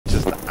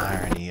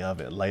any of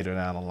it later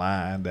down the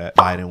line that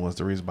Biden was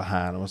the reason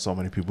behind it, when so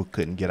many people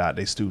couldn't get out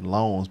their student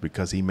loans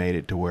because he made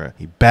it to where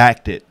he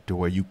backed it to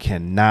where you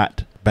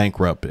cannot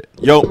bankrupt it.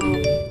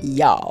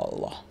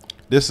 Y'all.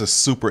 This is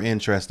super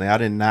interesting. I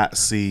did not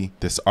see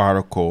this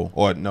article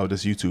or no,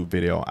 this YouTube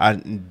video. I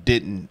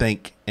didn't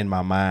think in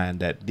my mind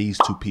that these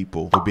two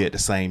people would be at the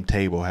same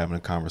table having a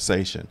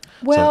conversation.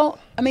 Well,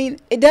 I mean,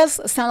 it does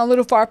sound a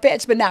little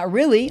far-fetched, but not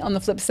really on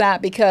the flip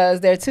side, because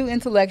they're two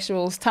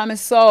intellectuals.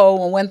 Thomas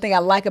Sowell, and one thing I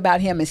like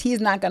about him is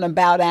he's not going to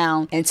bow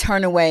down and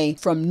turn away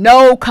from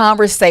no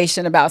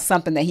conversation about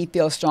something that he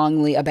feels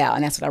strongly about.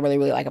 And that's what I really,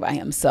 really like about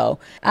him. So,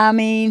 I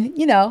mean,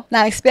 you know,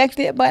 not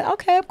expected, but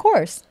okay, of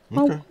course.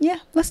 Okay. Well, yeah,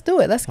 let's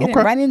do it. Let's get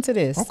right into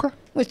this. Okay.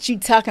 What you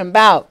talking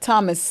about,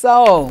 Thomas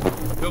Sowell?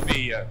 We'll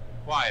be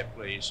quiet,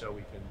 please, so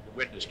the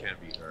witness can't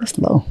be heard. That's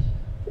low.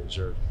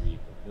 Deserves to be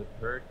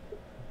heard.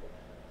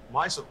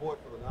 My support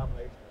for the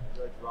nomination of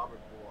Judge Robert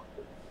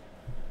Bork.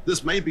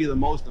 This may be the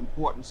most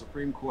important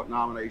Supreme Court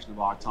nomination of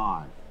our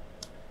time,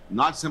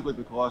 not simply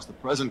because the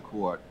present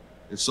court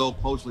is so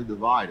closely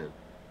divided,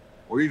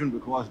 or even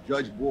because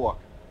Judge Bork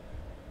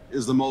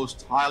is the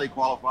most highly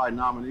qualified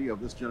nominee of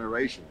this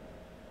generation,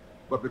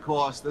 but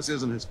because this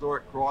is an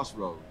historic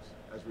crossroads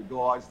as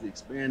regards the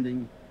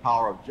expanding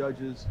power of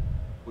judges,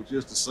 which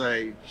is to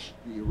say,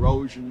 the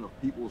erosion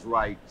of people's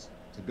rights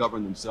to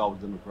govern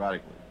themselves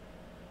democratically.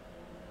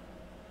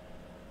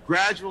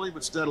 Gradually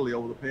but steadily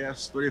over the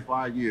past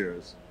 35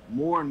 years,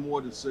 more and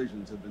more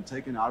decisions have been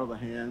taken out of the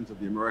hands of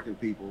the American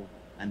people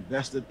and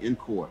vested in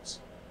courts.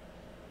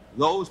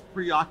 Those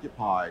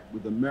preoccupied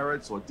with the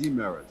merits or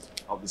demerits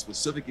of the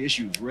specific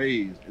issues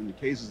raised in the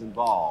cases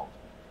involved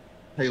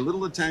pay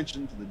little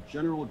attention to the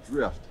general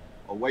drift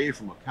away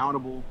from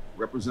accountable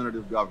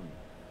representative government.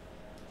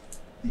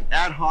 The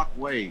ad hoc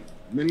way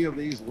many of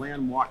these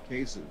landmark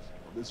cases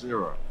of this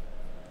era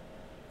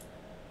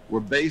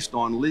were based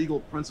on legal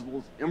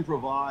principles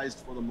improvised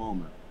for the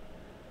moment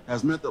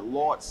has meant that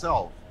law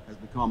itself has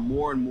become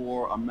more and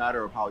more a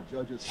matter of how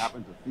judges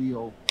happen to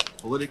feel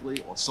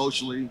politically or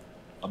socially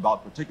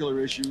about particular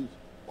issues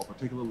or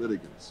particular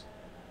litigants.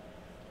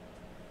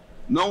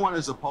 No one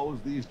has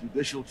opposed these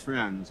judicial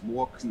trends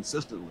more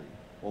consistently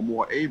or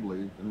more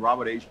ably than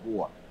Robert H.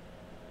 Bork,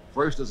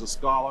 first as a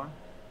scholar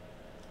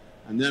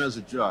and then as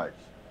a judge.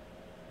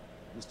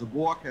 Mr.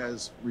 Bork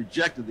has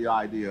rejected the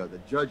idea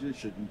that judges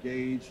should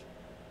engage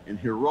in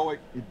heroic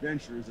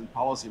adventures in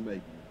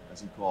policymaking,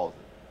 as he calls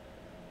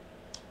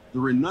it. The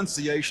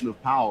renunciation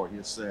of power, he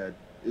has said,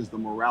 is the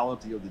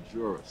morality of the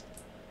jurist,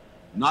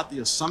 not the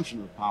assumption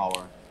of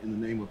power in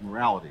the name of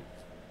morality.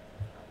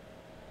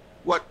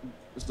 What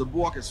Mr.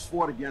 Bork has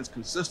fought against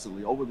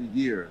consistently over the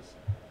years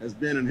has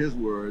been, in his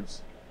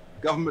words,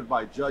 government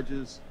by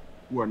judges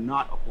who are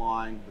not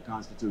applying the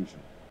Constitution.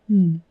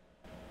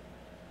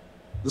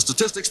 The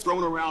statistics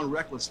thrown around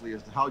recklessly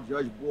as to how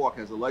Judge Bork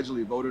has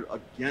allegedly voted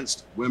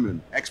against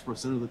women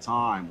X% of the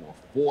time or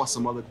for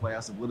some other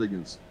class of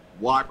litigants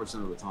Y%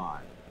 of the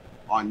time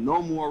are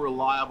no more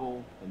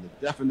reliable than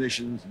the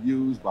definitions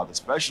used by the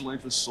special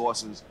interest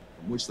sources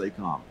from which they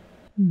come.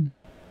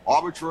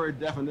 Arbitrary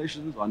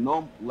definitions are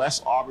no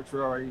less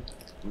arbitrary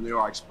when they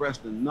are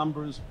expressed in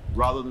numbers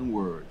rather than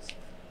words.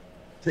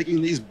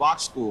 Taking these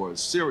box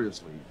scores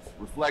seriously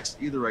reflects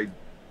either a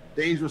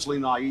dangerously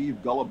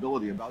naive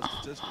gullibility about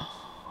statistics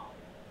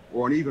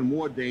or an even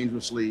more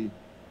dangerously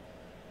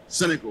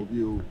cynical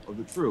view of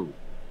the truth.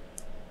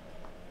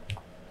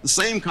 The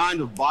same kind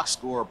of box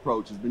score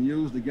approach has been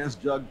used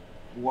against Judge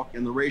Bork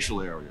in the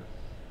racial area,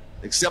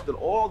 except that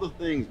all the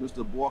things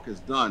Mr. Bork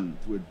has done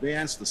to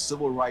advance the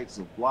civil rights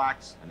of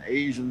blacks and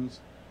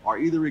Asians are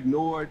either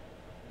ignored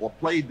or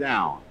played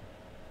down,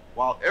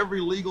 while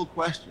every legal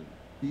question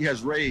he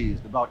has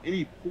raised about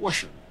any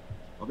portion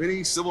of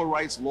any civil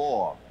rights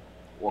law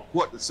or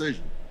court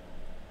decision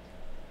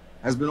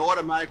has been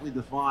automatically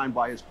defined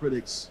by his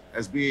critics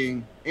as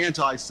being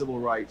anti-civil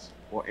rights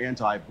or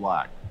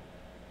anti-black.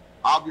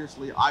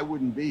 Obviously, I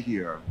wouldn't be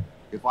here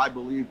if I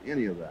believed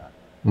any of that.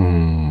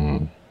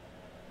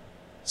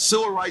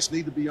 Civil rights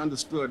need to be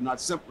understood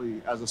not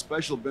simply as a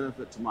special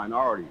benefit to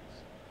minorities,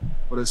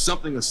 but as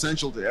something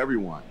essential to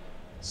everyone.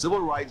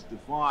 Civil rights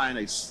define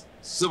a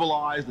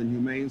civilized and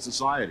humane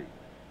society.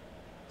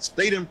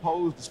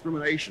 State-imposed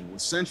discrimination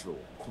was central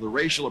to the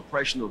racial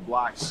oppression of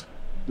blacks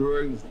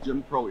during the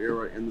Jim Crow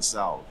era in the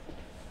South.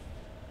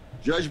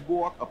 Judge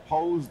Bork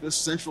opposed this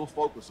central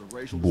focus of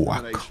racial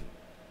discrimination.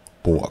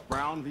 From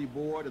Brown v.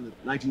 Board in the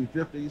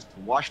 1950s to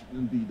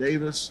Washington v.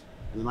 Davis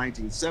in the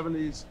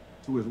 1970s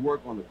to his work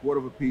on the Court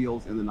of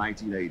Appeals in the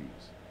 1980s.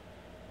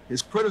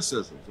 His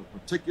criticisms of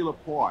particular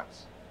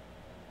parts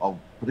of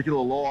particular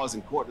laws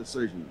and court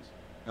decisions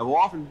have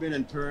often been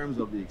in terms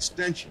of the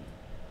extension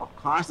of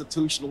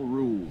constitutional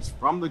rules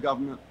from the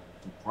government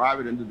to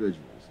private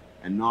individuals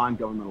and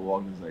non-governmental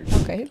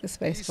organizations. Okay, hit the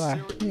space bar.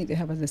 We need to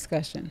have a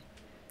discussion.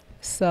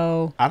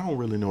 So I don't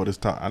really know what it's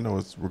I know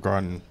it's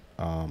regarding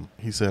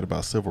he said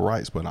about civil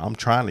rights, but I'm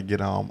trying to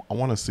get I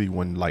want to see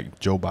when like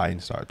Joe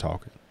Biden started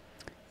talking.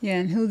 Yeah,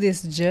 and who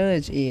this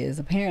judge is.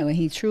 Apparently,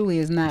 he truly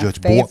is not Judge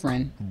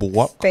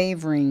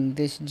favoring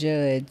this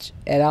judge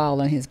at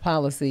all in his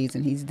policies,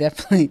 and he's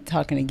definitely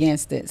talking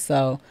against it.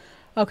 So,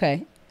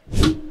 okay.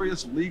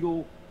 Various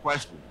legal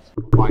questions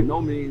by no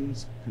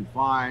means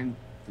confined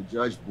to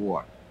Judge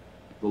Bork.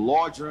 The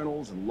law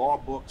journals and law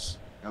books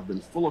have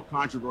been full of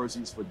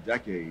controversies for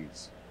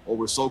decades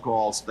over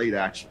so-called state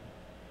action.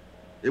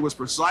 It was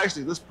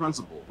precisely this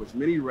principle which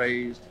many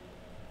raised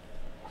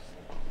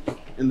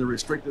in the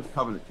restrictive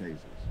covenant cases,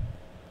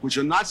 which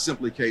are not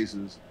simply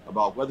cases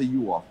about whether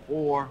you are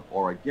for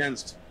or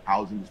against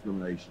housing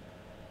discrimination.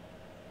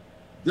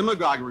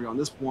 Demagoguery on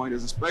this point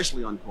is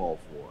especially uncalled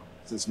for,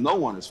 since no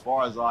one, as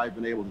far as I've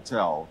been able to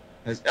tell,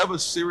 has ever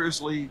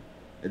seriously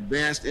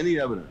advanced any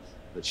evidence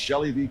that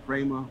Shelley v.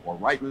 Kramer or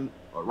Reitman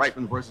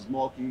versus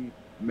Mulkey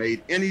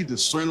made any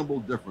discernible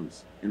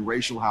difference in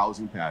racial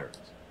housing patterns.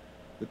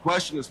 The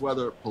question is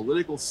whether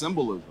political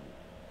symbolism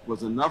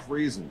was enough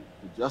reason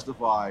to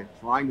justify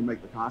trying to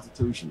make the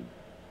Constitution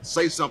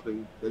say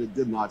something that it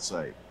did not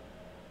say.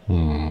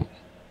 In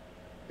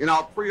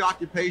our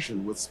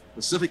preoccupation with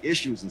specific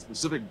issues and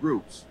specific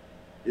groups,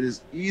 it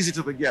is easy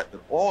to forget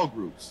that all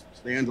groups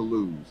stand to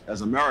lose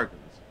as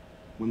Americans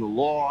when the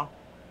law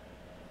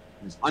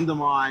is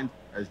undermined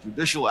as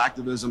judicial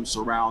activism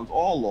surrounds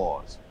all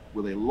laws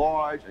with a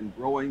large and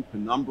growing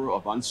penumbra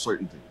of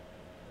uncertainty.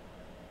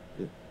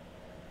 I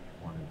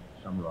want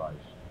to summarize.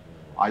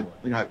 I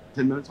think I have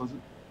 10 minutes, was it?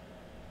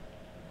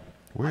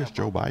 Where's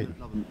Joe Biden?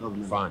 Another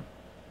minute. Fine.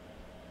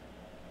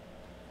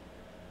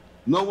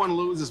 No one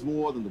loses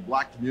more than the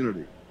black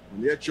community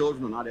when their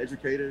children are not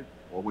educated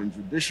or when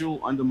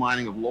judicial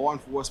undermining of law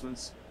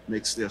enforcement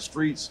makes their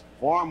streets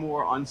far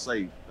more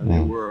unsafe than they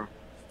were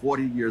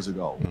 40 years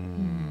ago.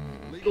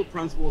 Legal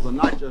principles are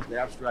not just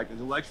abstract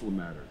intellectual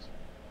matters.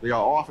 They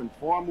are often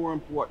far more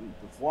important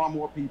to far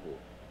more people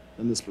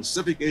than the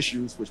specific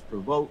issues which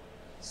provoke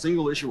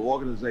single-issue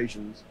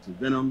organizations to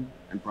venom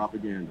and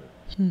propaganda.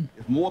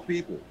 If more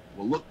people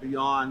will look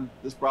beyond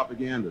this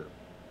propaganda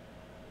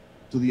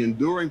to the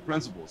enduring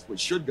principles which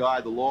should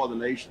guide the law of the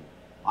nation,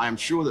 I am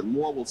sure that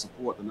more will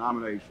support the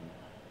nomination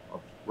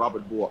of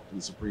Robert Bork to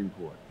the Supreme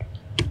Court.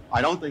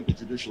 I don't think that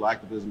judicial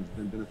activism has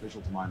been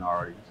beneficial to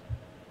minorities.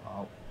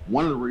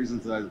 One of the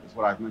reasons that is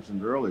what I've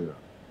mentioned earlier,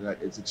 that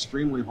it's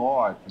extremely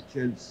hard for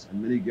kids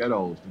in many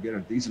ghettos to get a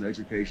decent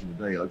education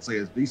today. Let's say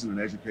as decent an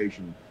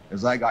education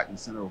as I got in the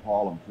center of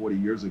Harlem 40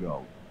 years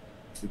ago,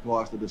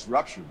 because the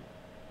disruption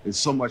is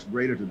so much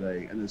greater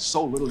today and there's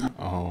so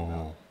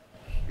little.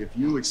 If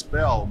you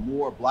expel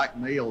more black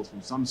males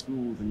from some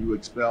schools than you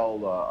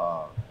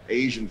expel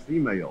Asian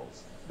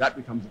females, that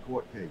becomes a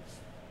court case.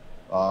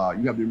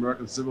 You have the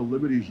American Civil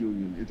Liberties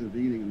Union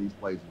intervening in these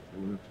places.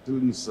 There were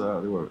students,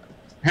 there were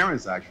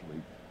parents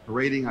actually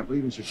parading, I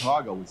believe in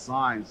Chicago, with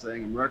signs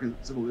saying American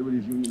Civil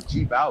Liberties Union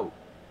keep out,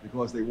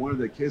 because they wanted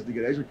their kids to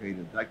get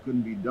educated. That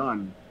couldn't be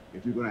done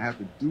if you're going to have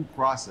to due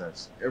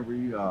process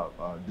every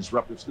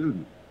disruptive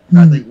student. And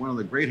I think one of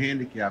the great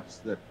handicaps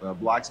that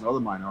blacks and other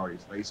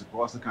minorities face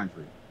across the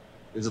country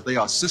is that they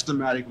are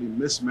systematically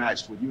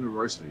mismatched with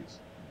universities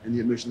in the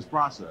admissions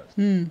process.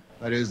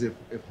 That is, if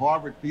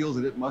Harvard feels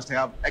that it must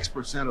have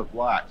X% of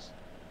blacks,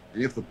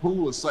 and if the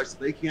pool is such that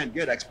they can't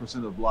get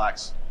X% of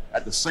blacks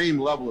at the same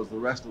level as the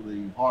rest of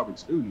the Harvard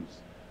students,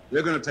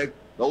 they're going to take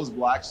those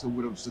blacks who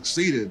would have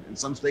succeeded in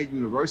some state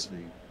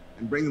university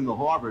and bring them to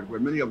Harvard, where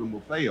many of them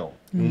will fail.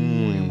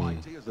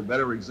 MIT is a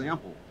better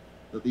example,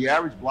 that the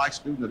average black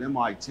student at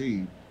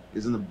MIT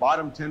is in the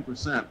bottom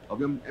 10%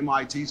 of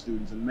MIT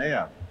students in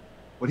math.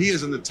 But he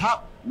is in the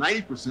top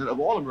 90% of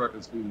all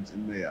American students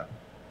in math,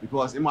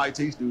 because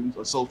MIT students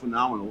are so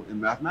phenomenal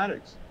in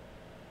mathematics.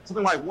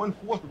 Something like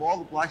 1/4 of all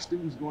the black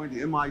students going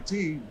to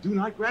MIT do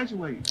not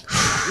graduate.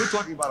 We're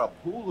talking about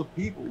a pool of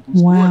people who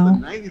scored the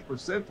 90th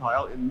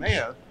percentile in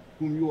math,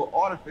 whom you are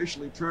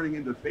artificially turning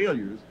into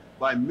failures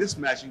by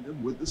mismatching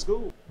them with the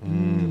school. The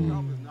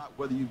problem is not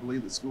whether you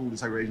believe that school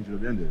desegregation should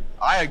have ended.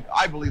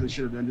 I believe it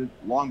should have ended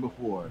long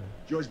before.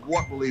 George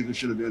Bork believes it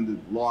should have ended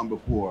long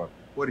before.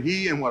 What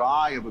he and what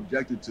I have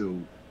objected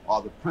to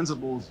are the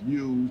principles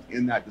used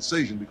in that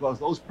decision, because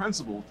those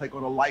principles take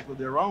on a life of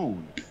their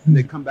own, and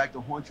they come back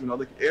to haunt you in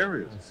other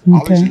areas.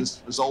 Obviously,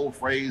 this old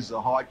phrase,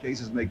 hard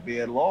cases make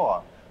bad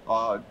law,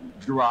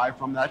 derived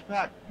from that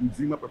fact. You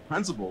dream up a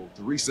principle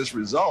to reach this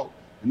result,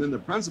 and then the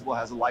principle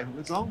has a life of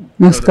its own.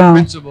 So the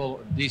principle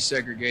of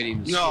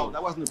desegregating the school. No,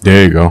 that wasn't the principle.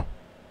 There you go.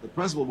 The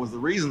principle was the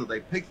reason that they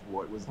picked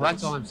for it. Well,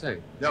 that's all I'm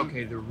saying.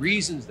 Okay, the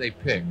reasons they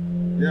picked,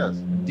 Yes.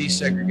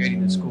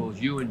 desegregating the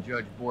schools, you and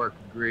Judge Bork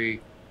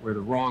agree were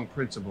the wrong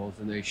principles,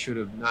 and they should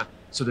have not.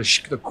 So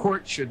the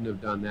court shouldn't have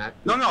done that.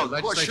 No,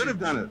 the court should have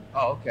done it.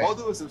 Oh, okay. Both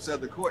of us have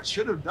said the court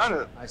should have done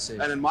it. I see.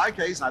 And in my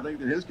case, and I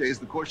think in his case,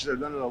 the court should have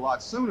done it a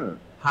lot sooner.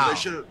 How?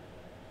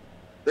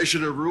 They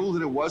should have ruled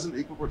that it wasn't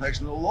equal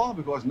protection of the law,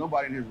 because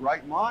nobody in his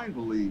right mind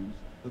believes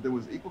that there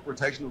was equal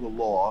protection of the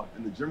law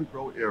in the Jim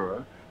Crow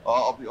era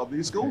of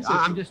these school systems.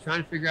 I'm just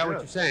trying to figure out what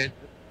you're saying.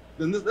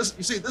 Then this,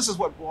 you see, this is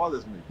what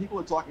bothers me. People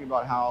are talking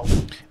about how,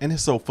 and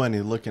it's so funny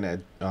looking at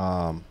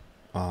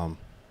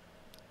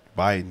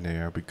Biden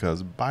there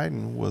because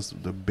Biden was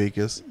the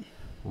biggest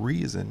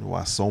reason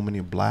why so many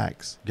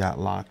blacks got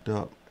locked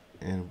up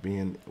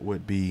and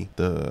would be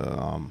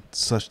the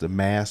such the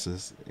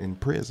masses in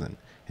prison.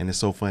 And it's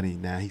so funny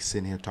now he's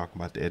sitting here talking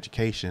about the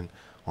education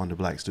on the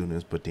black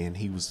students, but then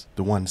he was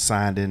the one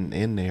signed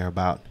in there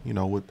about, you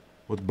know,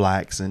 with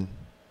blacks in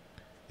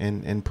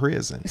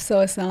prison.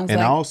 So it sounds and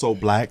like, also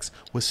blacks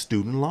with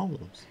student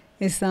loans.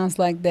 it sounds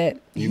like that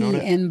You know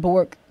that? and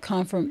Bork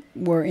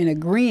were in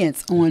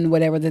agreement on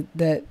whatever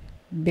the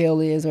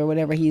bill is or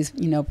whatever he's,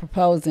 you know,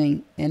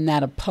 proposing, and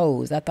not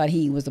opposed. I thought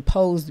he was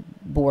opposed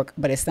Bork,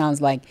 but it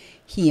sounds like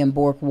he and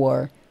Bork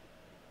were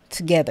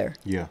together.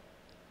 Yeah.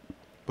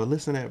 But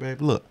listen to that,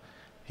 babe. Look,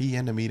 he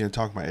in the meeting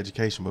talking about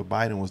education, but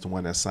Biden was the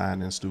one that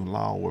signed in student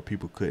law where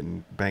people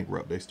couldn't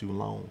bankrupt their student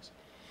loans.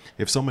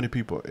 If so many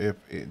people,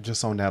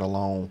 just on that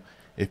alone,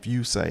 if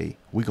you say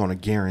we're going to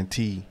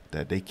guarantee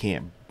that they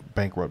can't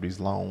bankrupt these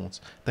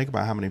loans, think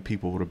about how many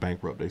people would have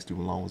bankrupted their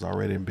student loans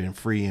already and been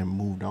free and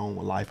moved on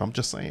with life. I'm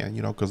just saying,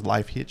 you know, because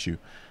life hits you.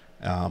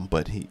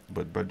 But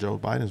Joe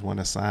Biden's one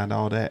that signed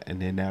all that, and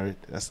then now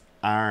that's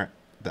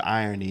the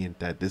irony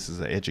that this is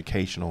an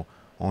educational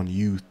on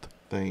youth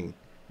thing,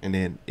 and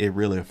then it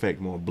really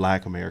affects more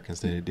black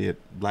Americans than it did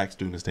black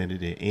students than it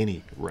did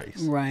any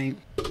race. Right.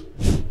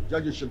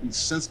 Judges should be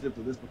sensitive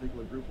to this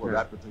particular group or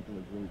that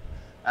particular group.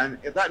 And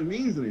if that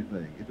means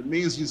anything, if it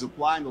means he's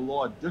applying the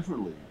law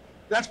differently,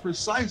 that's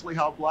precisely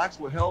how blacks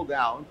were held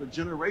down for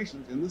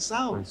generations in the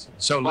South.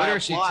 So by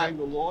literacy applying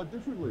the law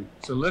differently.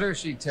 So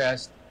literacy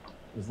tests,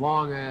 as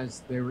long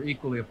as they were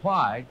equally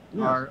applied,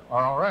 are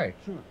all right.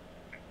 Sure.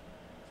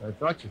 So I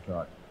thought you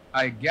thought.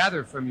 I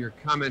gather from your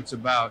comments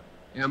about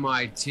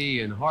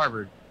MIT and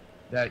Harvard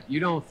that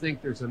you don't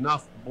think there's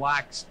enough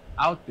blacks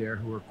out there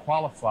who are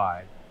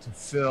qualified to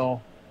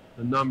fill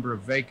the number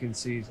of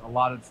vacancies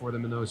allotted for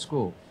them in those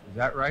schools. Is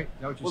that right? Is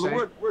that what you're Well,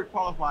 saying? the word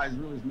qualified is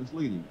really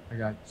misleading. I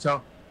got it.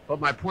 So, but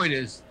my point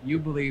is, you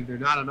believe there are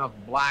not enough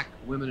black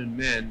women and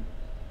men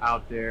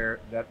out there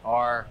that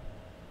are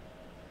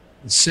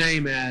the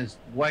same as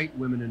white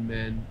women and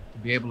men to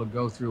be able to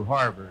go through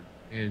Harvard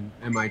and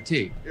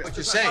MIT. What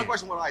you're saying? Not a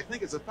question what I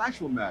think, it's a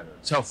factual matter.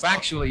 So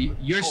factually,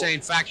 you're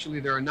saying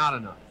factually there are not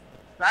enough.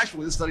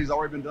 Factually, this study's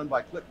already been done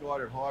by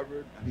Clipgard at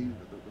Harvard, and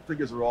the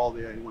figures are all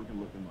there. Anyone can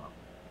look them up.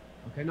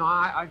 Okay, no,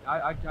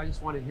 I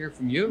just want to hear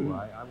from you.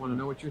 I want to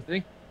know what you're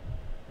thinking.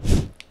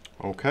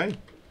 Okay.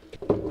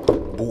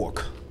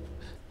 Bork.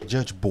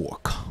 Judge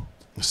Bork.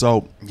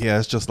 So, yeah,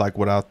 it's just like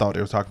what I thought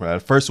they were talking about.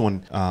 At first,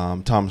 when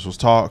Thomas was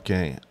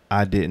talking,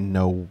 I didn't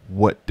know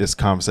what this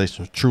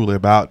conversation was truly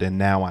about, and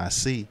now I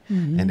see.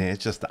 And then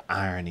it's just the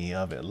irony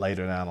of it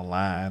later down the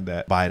line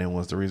that Biden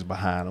was the reason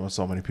behind it when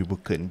so many people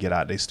couldn't get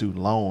out their student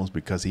loans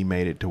because he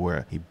made it to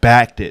where he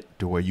backed it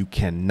to where you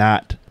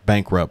cannot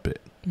bankrupt it.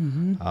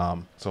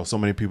 So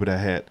many people that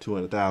had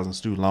 200,000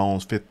 student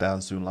loans,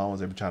 50,000 student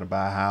loans, they were trying to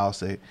buy a house.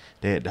 They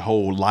had the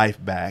whole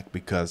life back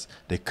because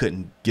they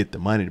couldn't get the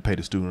money to pay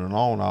the student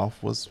loan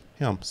off was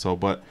him. So,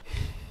 but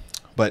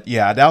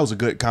yeah, that was a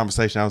good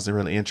conversation. I was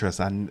really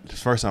interested. The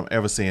first time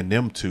ever seeing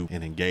them two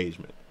in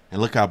engagement. And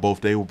look how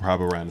both they were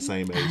probably around the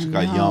same age. Look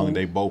how young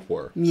they both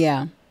were.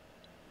 Yeah.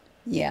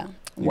 Yeah.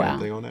 You Wow. got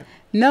anything on that?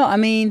 No, I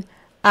mean,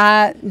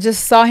 I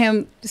just saw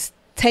him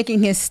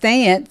taking his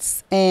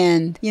stance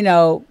and, you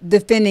know,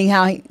 defending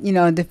how he, you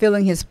know,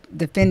 defending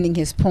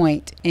his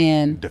point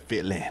and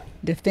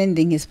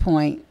defending his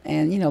point.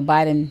 And, you know,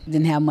 Biden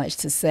didn't have much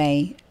to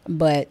say,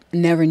 but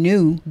never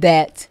knew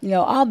that, you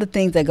know, all the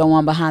things that go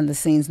on behind the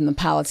scenes in the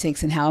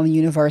politics and how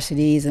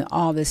universities and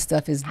all this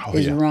stuff is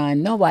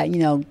run. Nobody, you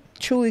know,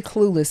 truly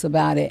clueless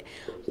about it,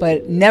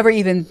 but never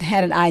even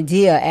had an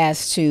idea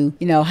as to,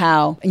 you know,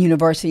 how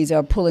universities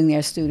are pulling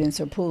their students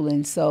or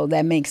pooling. So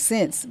that makes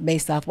sense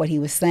based off what he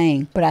was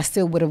saying. But I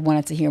still would have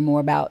wanted to hear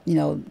more about, you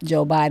know,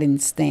 Joe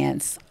Biden's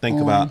stance.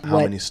 Think about how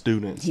many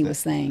students he was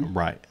saying.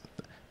 Right.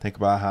 Think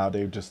about how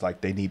they're just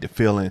like they need to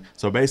fill in.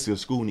 So basically, the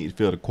school needs to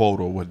fill the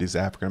quota with these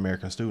African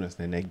American students.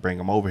 Then they bring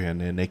them over here, and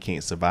then they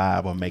can't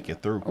survive or make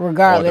it through.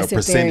 Regardless, or the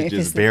percentage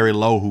is very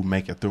low who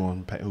make it through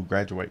and who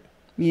graduate.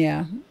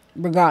 Yeah.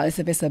 Regardless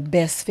if it's a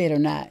best fit or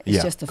not.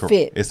 It's just a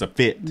fit. It's a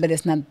fit. But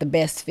it's not the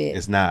best fit.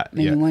 It's not.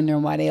 And you're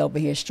wondering why they over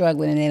here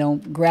struggling and they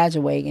don't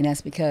graduate, and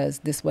that's because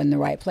this wasn't the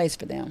right place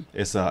for them.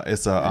 It's a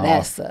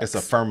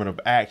affirmative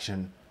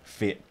action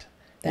fit.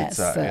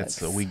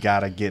 We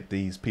gotta get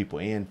these people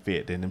in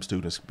fit, and them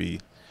students be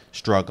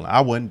struggling.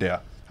 I wasn't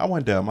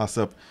there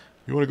myself.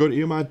 You want to go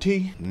to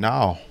MIT?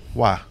 No.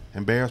 Why?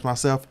 Embarrass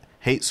myself?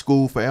 Hate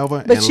school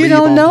forever? But and you leave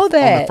don't know on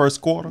that. the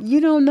first quarter?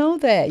 You don't know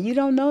that. You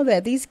don't know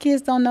that. These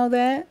kids don't know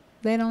that.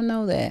 They don't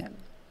know that.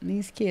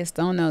 These kids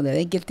don't know that.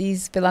 They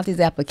fill out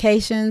these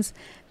applications.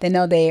 They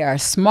know they are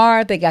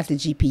smart. They got the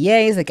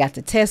GPAs. They got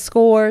the test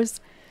scores.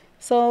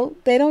 So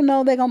they don't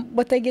know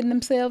what they're getting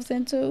themselves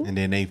into. And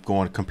then they've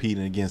gone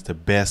competing against the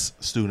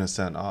best students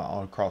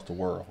all across the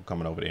world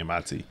coming over to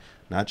MIT.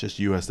 Not just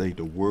USA,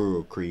 the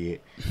world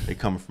create. They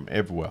coming from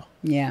everywhere.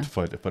 Yeah.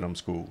 For them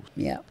schools.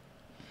 Yeah.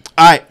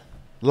 All right.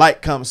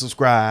 Like, comment,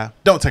 subscribe.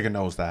 Don't take a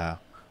nosedive.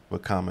 We're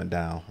coming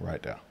down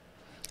right there.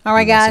 All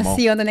right, You want some guys. more?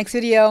 See you on the next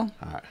video. All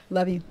right.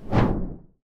 Love you.